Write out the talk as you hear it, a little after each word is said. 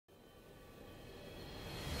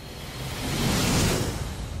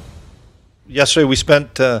yesterday we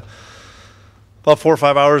spent about 4 or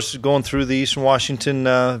 5 hours going through the Eastern Washington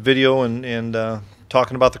video and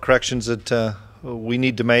talking about the corrections that we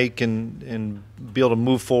need to make and be able to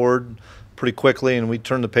move forward pretty quickly. And we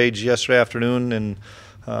turned the page yesterday afternoon and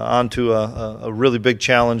onto a really big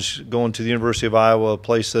challenge going to the University of Iowa, a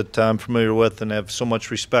place that I'm familiar with and have so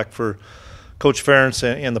much respect for Coach Ferentz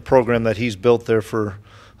and the program that he's built there for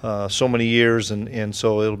so many years, and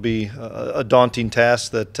so it'll be a daunting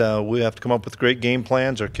task that we have to come up with great game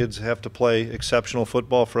plans. Our kids have to play exceptional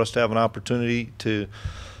football for us to have an opportunity to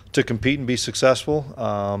compete and be successful.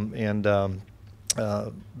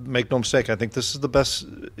 Make no mistake, I think this is the best,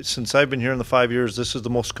 since I've been here in the 5 years, this is the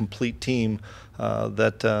most complete team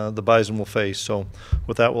that the Bison will face. So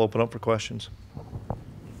with that, we'll open up for questions.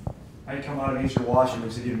 How you come out of Eastern Washington?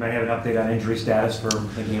 Looks like you may have an update on injury status for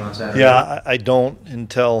the game on Saturday. Yeah, I don't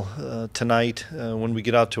until tonight when we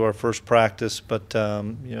get out to our first practice. But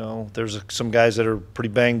you know, there's some guys that are pretty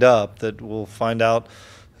banged up that we'll find out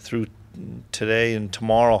through today and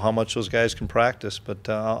tomorrow how much those guys can practice. But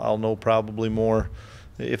I'll know probably more.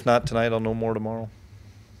 If not tonight, I'll know more tomorrow.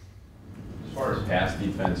 As far as pass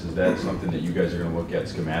defense, is that something that you guys are going to look at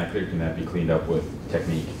schematically, or can that be cleaned up with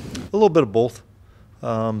technique? A little bit of both.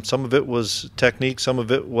 Some of it was technique, some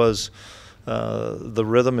of it was the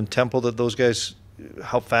rhythm and tempo that those guys,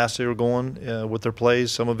 how fast they were going with their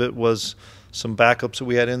plays. Some of it was some backups that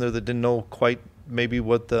we had in there that didn't know quite maybe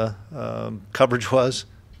what the coverage was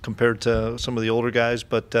compared to some of the older guys.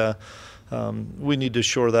 But we need to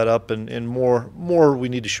shore that up, and more we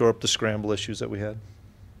need to shore up the scramble issues that we had.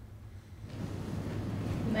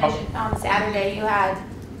 You mentioned on Saturday you had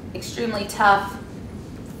extremely tough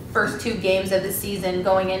first 2 games of the season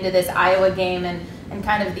going into this Iowa game, and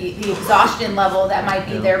kind of the exhaustion level that might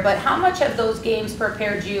be there. But how much have those games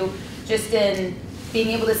prepared you just in being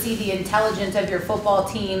able to see the intelligence of your football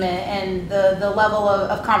team and the level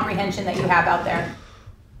of comprehension that you have out there?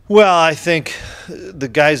 Well, I think the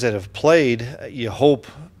guys that have played, you hope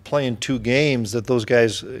playing 2 games that those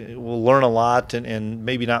guys will learn a lot and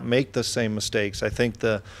maybe not make the same mistakes. I think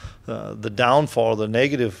the downfall, the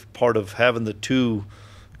negative part of having the 2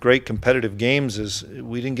 great competitive games is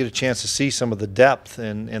we didn't get a chance to see some of the depth,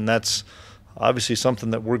 and that's obviously something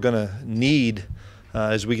that we're going to need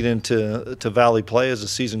as we get into Valley play as the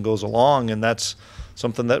season goes along. And that's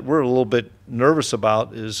something that we're a little bit nervous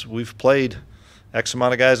about, is we've played X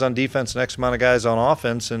amount of guys on defense and X amount of guys on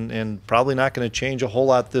offense, and probably not going to change a whole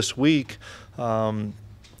lot this week. And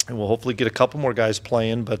we'll hopefully get a couple more guys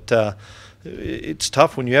playing, but it's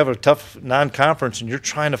tough when you have a tough non-conference and you're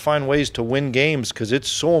trying to find ways to win games, because it's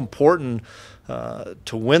so important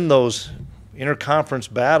to win those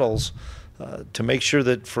interconference battles to make sure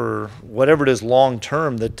that for whatever it is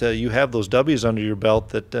long-term that you have those W's under your belt,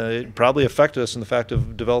 that it probably affected us in the fact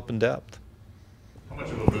of developing depth. How much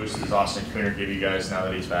of a boost does Austin Cleaner give you guys now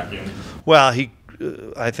that he's back in? Well,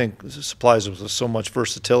 I think supplies us with so much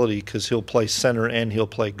versatility, because he'll play center and he'll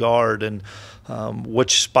play guard, and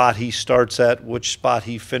which spot he starts at, which spot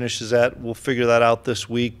he finishes at, we'll figure that out this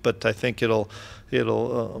week. But I think it'll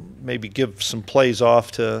maybe give some plays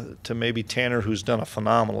off to maybe Tanner, who's done a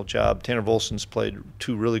phenomenal job. Tanner Volson's played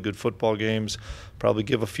 2 really good football games. Probably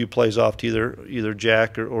give a few plays off to either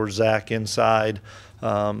Jack or Zach inside,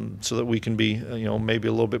 so that we can be maybe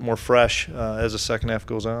a little bit more fresh as the second half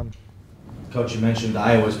goes on. Coach, you mentioned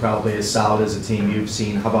Iowa's probably as solid as a team you've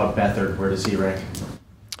seen. How about Beathard? Where does he rank?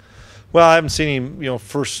 Well, I haven't seen him,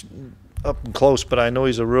 first up and close, but I know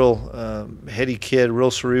he's a real heady kid,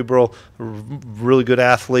 real cerebral, really good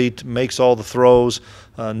athlete, makes all the throws,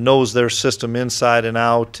 knows their system inside and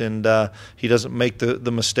out, and he doesn't make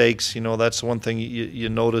the mistakes. That's the one thing you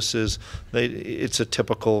notice is it's a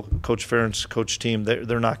typical Coach Ferentz coach team.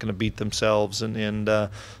 They're not going to beat themselves, and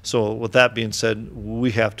so with that being said,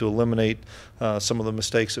 we have to eliminate some of the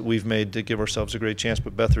mistakes that we've made to give ourselves a great chance.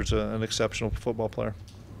 But Beathard's an exceptional football player.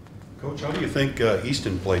 Coach, how do you think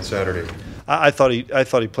Easton played Saturday? I thought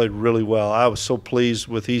he played really well. I was so pleased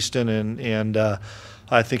with Easton, and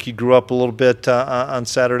I think he grew up a little bit on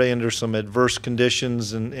Saturday under some adverse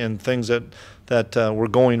conditions and things that were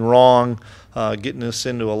going wrong, getting us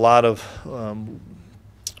into a lot of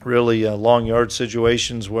really long yard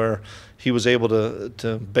situations where he was able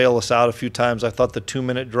to bail us out a few times. I thought the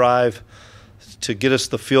 2-minute drive to get us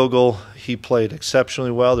the field goal, he played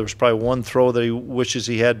exceptionally well. There was probably one throw that he wishes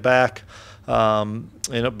he had back,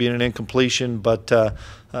 ended up being an incompletion, but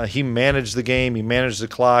he managed the game, he managed the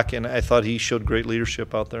clock, and I thought he showed great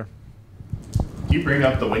leadership out there. Do you bring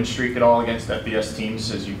up the win streak at all against FBS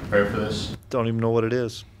teams as you prepare for this? Don't even know what it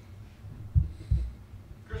is.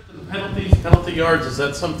 Chris, the penalty yards, is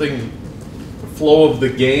that something flow of the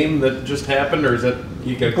game that just happened, or is that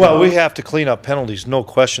you got? Well, we have to clean up penalties, no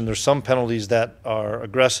question. There's some penalties that are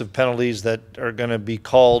aggressive penalties that are going to be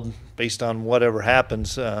called based on whatever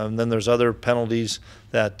happens. And then there's other penalties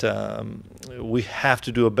that we have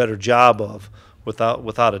to do a better job of,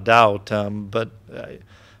 without a doubt. But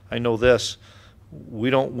I know this: we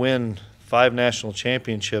don't win 5 national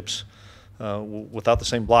championships without the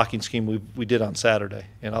same blocking scheme we did on Saturday.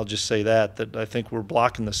 And I'll just say that I think we're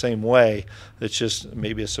blocking the same way. It's just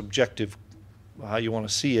maybe a subjective how you want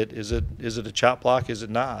to see it. Is it a chop block? Is it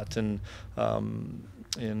not? And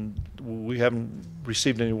we haven't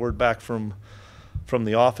received any word back from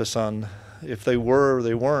the office on if they were or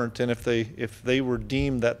they weren't. And if they were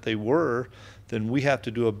deemed that they were, then we have to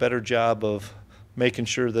do a better job of making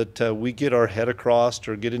sure that we get our head across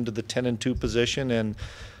or get into the 10-2 position. And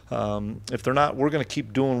if they're not, we're going to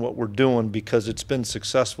keep doing what we're doing because it's been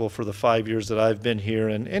successful for the 5 years that I've been here,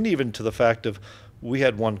 and even to the fact of we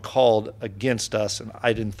had one called against us, and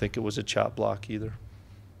I didn't think it was a chop block either.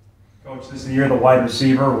 Coach, this is the year of the wide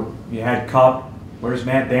receiver. You had Cup. Where's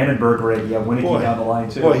Matt Vandenberg right? You have Winnicky down the line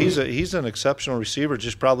too. Well, he's an exceptional receiver,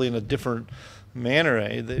 just probably in a different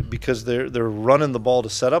manner, because they're running the ball to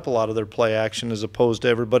set up a lot of their play action as opposed to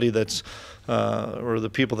everybody that's or the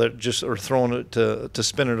people that just are throwing it to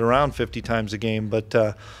spin it around 50 times a game.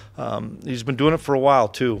 But he's been doing it for a while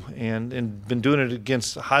too, and been doing it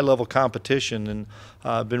against high-level competition, and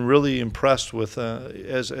I've been really impressed with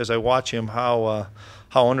as I watch him how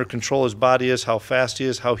under control his body is, how fast he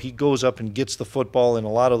is, how he goes up and gets the football in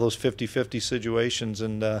a lot of those 50-50 situations,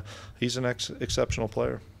 and he's an exceptional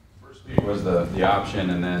player. Was the option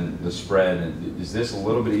and then the spread, and is this a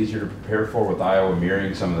little bit easier to prepare for with Iowa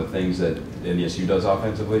mirroring some of the things that NDSU does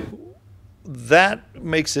offensively? That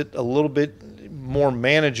makes it a little bit more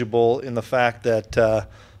manageable in the fact that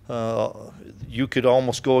you could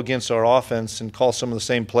almost go against our offense and call some of the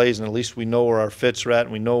same plays, and at least we know where our fits are at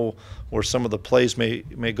and we know where some of the plays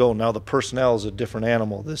may go. Now the personnel is a different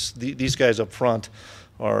animal. These guys up front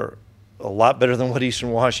are a lot better than what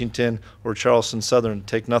Eastern Washington or Charleston Southern.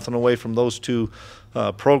 Take nothing away from those two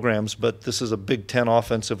programs, but this is a Big Ten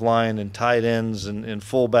offensive line and tight ends and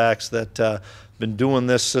fullbacks that been doing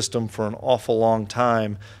this system for an awful long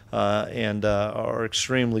time and are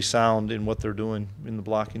extremely sound in what they're doing in the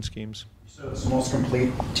blocking schemes. So it's the most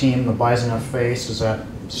complete team the Bison have faced. Is that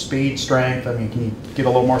speed, strength? I mean, can you get a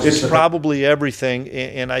little more specific? It's probably everything,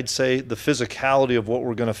 and I'd say the physicality of what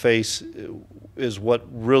we're going to face is what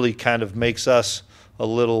really kind of makes us a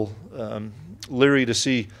little leery to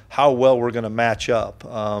see how well we're going to match up.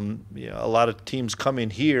 A lot of teams come in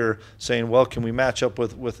here saying, well, can we match up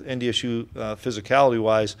with NDSU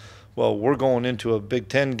physicality-wise? Well, we're going into a Big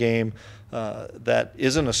Ten game that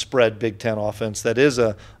isn't a spread Big Ten offense, that is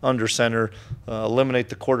a under center, eliminate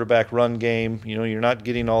the quarterback run game. You know, you're not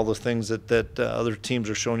getting all the things that other teams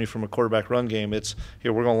are showing you from a quarterback run game. It's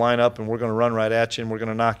here, we're going to line up and we're going to run right at you and we're going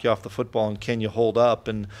to knock you off the football, and can you hold up?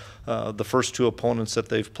 And the first two opponents that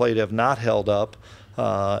they've played have not held up,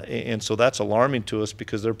 and so that's alarming to us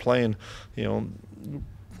because they're playing,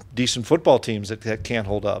 decent football teams that can't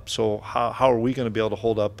hold up. So how are we going to be able to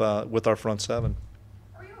hold up with our front seven?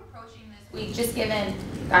 We've just given,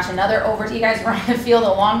 another overtime. You guys were on the field a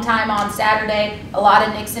long time on Saturday, a lot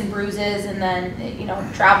of nicks and bruises, and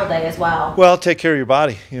then, travel day as well. Well, take care of your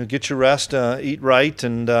body. Get your rest, eat right,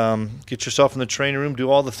 and get yourself in the training room, do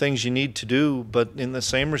all the things you need to do. But in the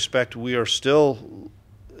same respect, we are still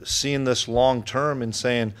seeing this long term and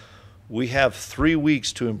saying we have 3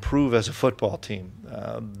 weeks to improve as a football team.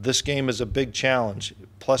 This game is a big challenge.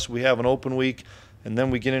 Plus, we have an open week, and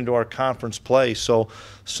then we get into our conference play. So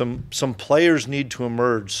some players need to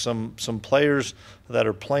emerge. Some players that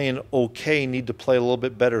are playing okay need to play a little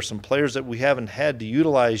bit better. Some players that we haven't had to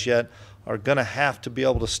utilize yet are going to have to be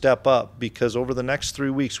able to step up, because over the next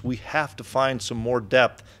 3 weeks we have to find some more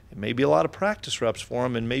depth. It may be a lot of practice reps for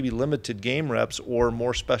them and maybe limited game reps or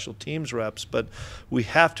more special teams reps, but we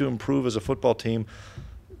have to improve as a football team,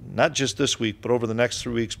 not just this week, but over the next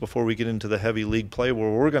 3 weeks before we get into the heavy league play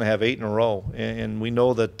where we're going to have 8 in a row. And we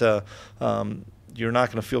know that you're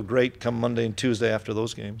not going to feel great come Monday and Tuesday after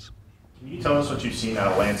those games. Can you tell us what you've seen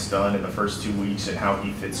out of Lance Dunn in the first 2 weeks and how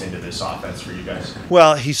he fits into this offense for you guys?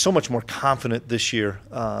 Well, he's so much more confident this year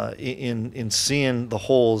in seeing the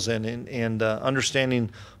holes and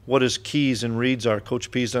understanding what his keys and reads are. Coach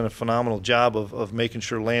P's done a phenomenal job of making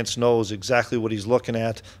sure Lance knows exactly what he's looking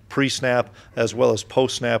at pre-snap as well as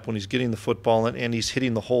post-snap when he's getting the football, and he's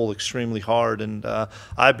hitting the hole extremely hard. And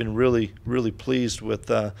I've been really, really pleased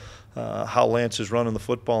with how Lance is running the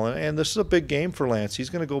football. And this is a big game for Lance. He's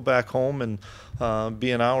going to go back home and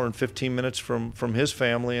be an hour and 15 minutes from his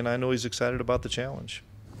family, and I know he's excited about the challenge.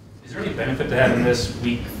 Is there any benefit to having this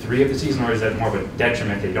week 3 of the season, or is that more of a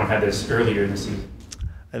detriment that you don't have this earlier in the season?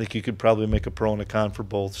 I think you could probably make a pro and a con for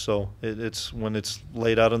both. So it's when it's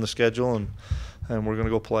laid out on the schedule, and we're going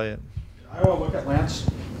to go play it. Did Iowa look at Lance?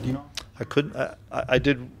 Do you know? I couldn't. I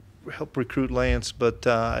did help recruit Lance, but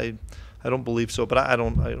I don't believe so. But I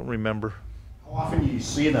don't remember. How often do you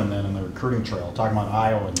see them then in the recruiting trail? Talking about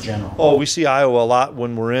Iowa in general. Oh, we see Iowa a lot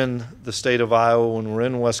when we're in the state of Iowa, when we're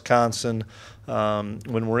in Wisconsin,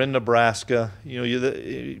 when we're in Nebraska.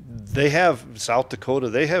 They have South Dakota.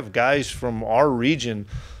 They have guys from our region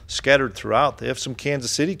scattered throughout. They have some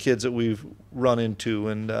Kansas City kids that we've run into,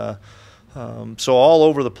 and so all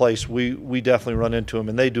over the place we definitely run into them,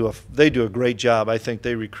 and they do a great job. I think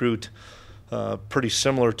they recruit pretty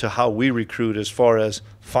similar to how we recruit, as far as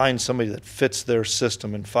find somebody that fits their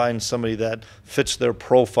system and find somebody that fits their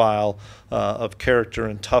profile of character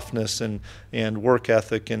and toughness and work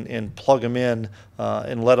ethic, and plug them in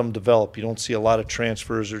and let them develop. You don't see a lot of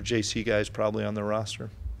transfers or JC guys probably on their roster.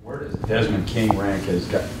 Where does Desmond King rank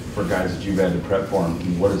for guys that you've had to prep for him?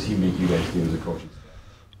 And what does he make you guys do as a coaching staff?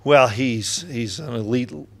 Well, he's an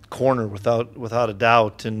elite corner without a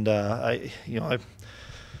doubt, and to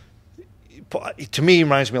me, he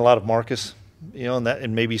reminds me a lot of Marcus.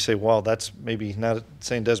 And maybe you say, well, that's maybe not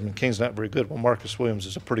saying Desmond King's not very good. Well, Marcus Williams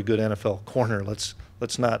is a pretty good NFL corner. Let's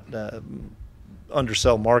not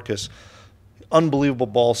undersell Marcus. Unbelievable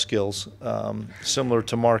ball skills, similar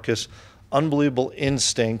to Marcus. Unbelievable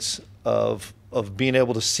instincts of being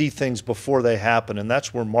able to see things before they happen, and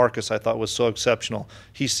that's where Marcus, I thought, was so exceptional.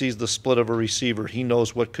 He sees the split of a receiver. He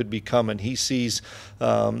knows what could be coming. He sees,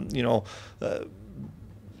 the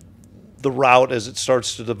route as it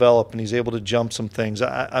starts to develop, and he's able to jump some things.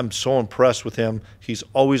 I'm so impressed with him. He's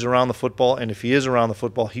always around the football, and if he is around the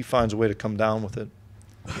football, he finds a way to come down with it.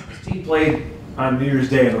 This team played on New Year's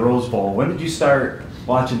Day in the Rose Bowl. When did you start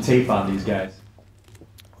watching tape on these guys?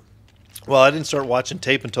 Well, I didn't start watching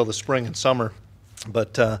tape until the spring and summer,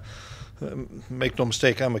 but make no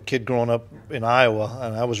mistake, I'm a kid growing up in Iowa,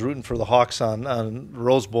 and I was rooting for the Hawks on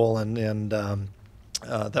Rose Bowl, and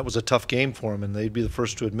that was a tough game for them, and they'd be the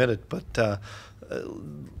first to admit it. But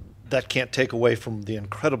that can't take away from the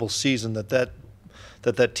incredible season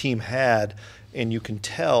that team had, and you can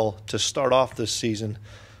tell to start off this season.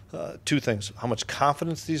 2 things: how much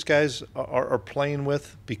confidence these guys are playing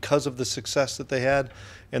with because of the success that they had,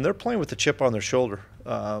 and they're playing with a chip on their shoulder.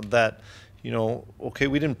 Okay,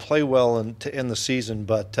 we didn't play well to end the season,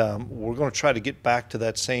 but we're going to try to get back to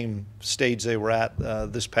that same stage they were at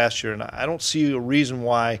this past year. And I don't see a reason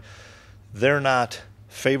why they're not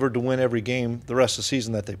favored to win every game the rest of the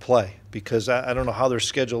season that they play, because I don't know how their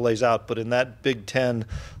schedule lays out, but in that Big Ten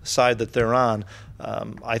side that they're on,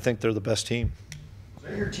 I think they're the best team. Is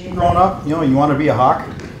that your team growing up? You want to be a Hawk?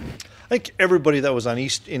 I think everybody that was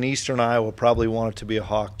in Eastern Iowa probably wanted to be a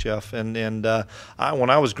Hawk, Jeff. And when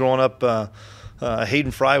I was growing up,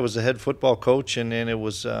 Hayden Fry was the head football coach, and it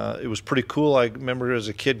was pretty cool. I remember as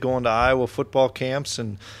a kid going to Iowa football camps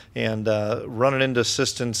and running into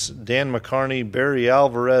assistants Dan McCarney, Barry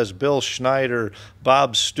Alvarez, Bill Schneider,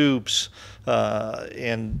 Bob Stoops,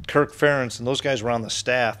 and Kirk Ferentz, and those guys were on the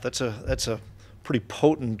staff. That's a pretty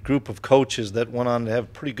potent group of coaches that went on to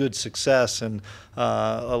have pretty good success, and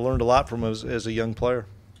I learned a lot from them as a young player.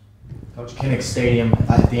 Coach, Kinnick Stadium,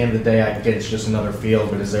 at the end of the day, I get it's just another field,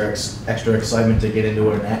 but is there extra excitement to get into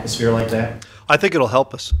an atmosphere like that? I think it'll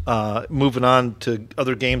help us moving on to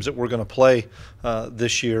other games that we're going to play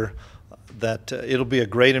this year. That it'll be a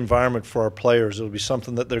great environment for our players. It'll be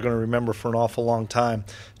something that they're going to remember for an awful long time.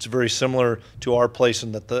 It's very similar to our place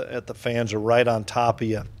in that the fans are right on top of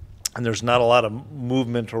you, and there's not a lot of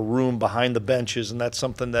movement or room behind the benches, and that's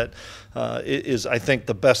something that is, I think,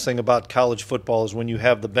 the best thing about college football is when you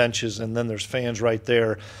have the benches and then there's fans right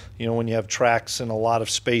there. When you have tracks and a lot of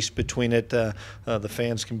space between it, the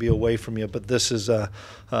fans can be away from you. But this is a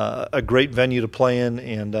great venue to play in,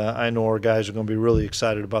 and I know our guys are going to be really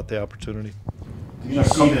excited about the opportunity. Did you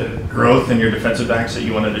see the growth in your defensive backs that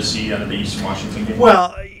you wanted to see out of the Eastern Washington game?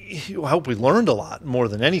 Well, I hope we learned a lot more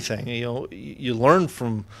than anything. You learn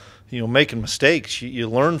from making mistakes. You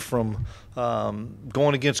learn from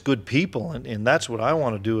going against good people, and that's what I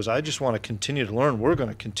want to do. Is I just want to continue to learn. We're going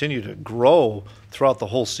to continue to grow throughout the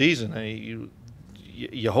whole season.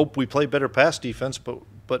 You hope we play better pass defense,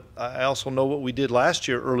 but I also know what we did last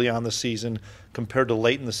year early on the season compared to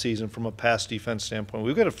late in the season from a pass defense standpoint.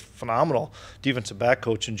 We've got a phenomenal defensive back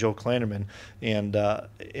coach in Joe Klieman, and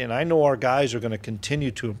I know our guys are going to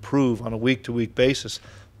continue to improve on a week-to-week basis.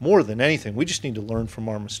 more than anything, we just need to learn from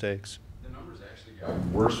our mistakes. The numbers actually got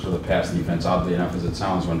worse for the pass defense, oddly enough, as it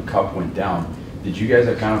sounds, when Cup went down. Did you guys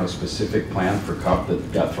have kind of a specific plan for Cup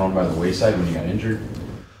that got thrown by the wayside when you got injured?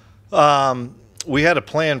 We had a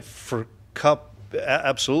plan for Cup,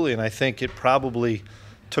 absolutely, and I think it probably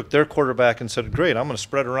took their quarterback and said, great, I'm going to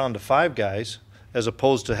spread around to 5 guys, as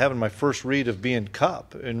opposed to having my first read of being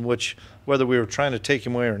Cup, in which, whether we were trying to take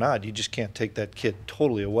him away or not, you just can't take that kid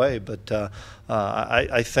totally away. But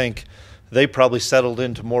I think they probably settled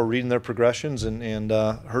into more reading their progressions and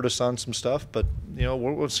hurt us on some stuff. But, you know,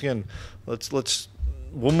 once again,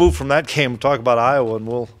 we'll move from that game and talk about Iowa, and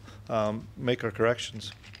we'll make our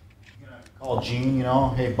corrections. Call Gene, you know,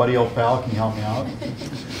 hey, buddy, old pal, can you help me out?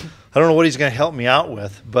 I don't know what he's going to help me out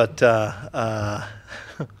with, but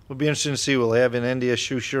we'll be interested to see. Will he have an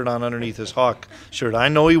NDSU shirt on underneath his Hawk shirt? I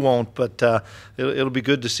know he won't, but it'll be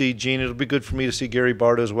good to see Gene. It'll be good for me to see Gary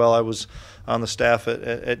Barta as well. I was on the staff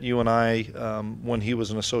at UNI when he was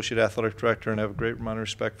an associate athletic director, and I have a great amount of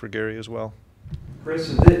respect for Gary as well. Chris,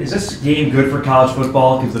 is this game good for college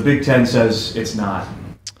football? Because the Big Ten says it's not.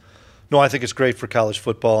 No, I think it's great for college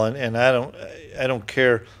football, and I don't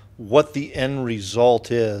care what the end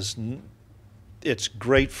result is. It's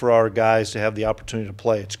great for our guys to have the opportunity to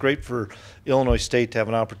play. It's great for Illinois State to have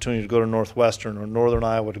an opportunity to go to Northwestern, or Northern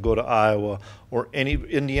Iowa to go to Iowa, or any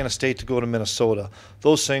Indiana State to go to Minnesota.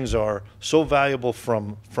 Those things are so valuable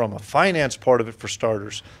from a finance part of it, for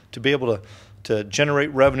starters, to be able to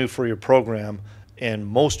generate revenue for your program, and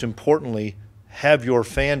most importantly, have your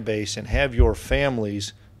fan base and have your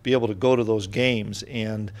families be able to go to those games.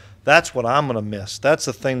 And that's what I'm going to miss. That's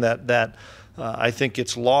the thing that I think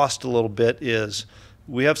gets lost a little bit, is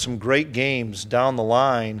we have some great games down the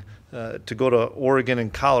line to go to Oregon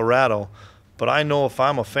and Colorado, but I know if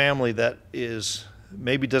I'm a family that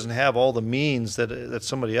maybe doesn't have all the means that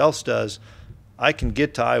somebody else does, I can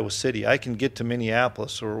get to Iowa City, I can get to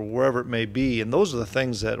Minneapolis, or wherever it may be. And those are the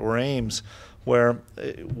things that we're Ames, where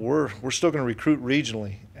we're still going to recruit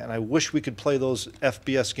regionally, and I wish we could play those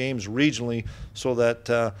FBS games regionally so that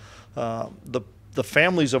the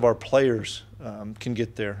families of our players can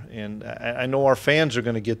get there. And I know our fans are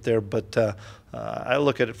going to get there, but I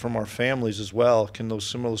look at it from our families as well. Can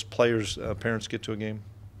some of those players' parents get to a game?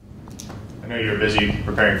 I know you were busy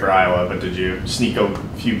preparing for Iowa, but did you sneak a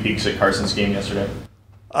few peeks at Carson's game yesterday?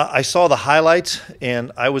 I saw the highlights,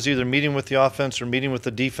 and I was either meeting with the offense or meeting with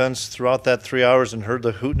the defense throughout that 3 hours, and heard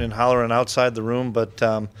the hooting and hollering outside the room. But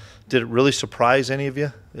did it really surprise any of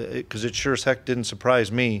you? Because it sure as heck didn't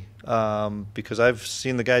surprise me, because I've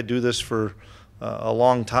seen the guy do this for a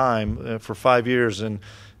long time, for 5 years, and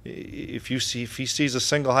if he sees a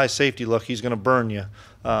single high safety look, he's going to burn you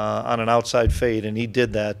on an outside fade, and he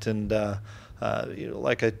did that. And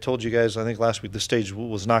like I told you guys, I think last week, the stage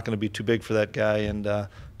was not going to be too big for that guy, and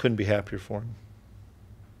couldn't be happier for him.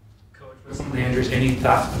 Coach, with some of the injuries, any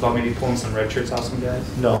thought about maybe pulling some red shirts off some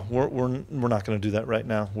guys? No, we're not going to do that right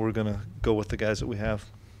now. We're going to go with the guys that we have.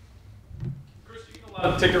 Chris, you get a lot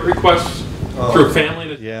of ticket requests for a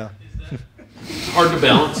family. Yeah. It's hard to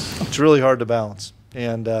balance. It's really hard to balance,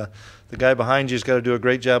 and the guy behind you's got to do a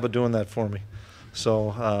great job of doing that for me.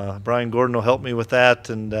 So Brian Gordon will help me with that,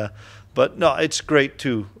 and but no, it's great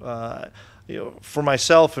too. For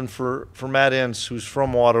myself and for Matt Ince, who's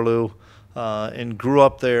from Waterloo and grew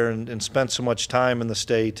up there and spent so much time in the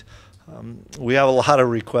state, we have a lot of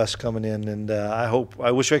requests coming in, and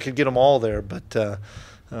I wish I could get them all there, but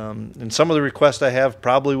and some of the requests I have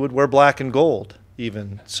probably would wear black and gold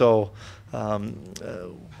even. So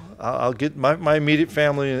I'll get my immediate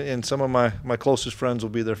family and some of my closest friends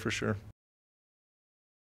will be there for sure.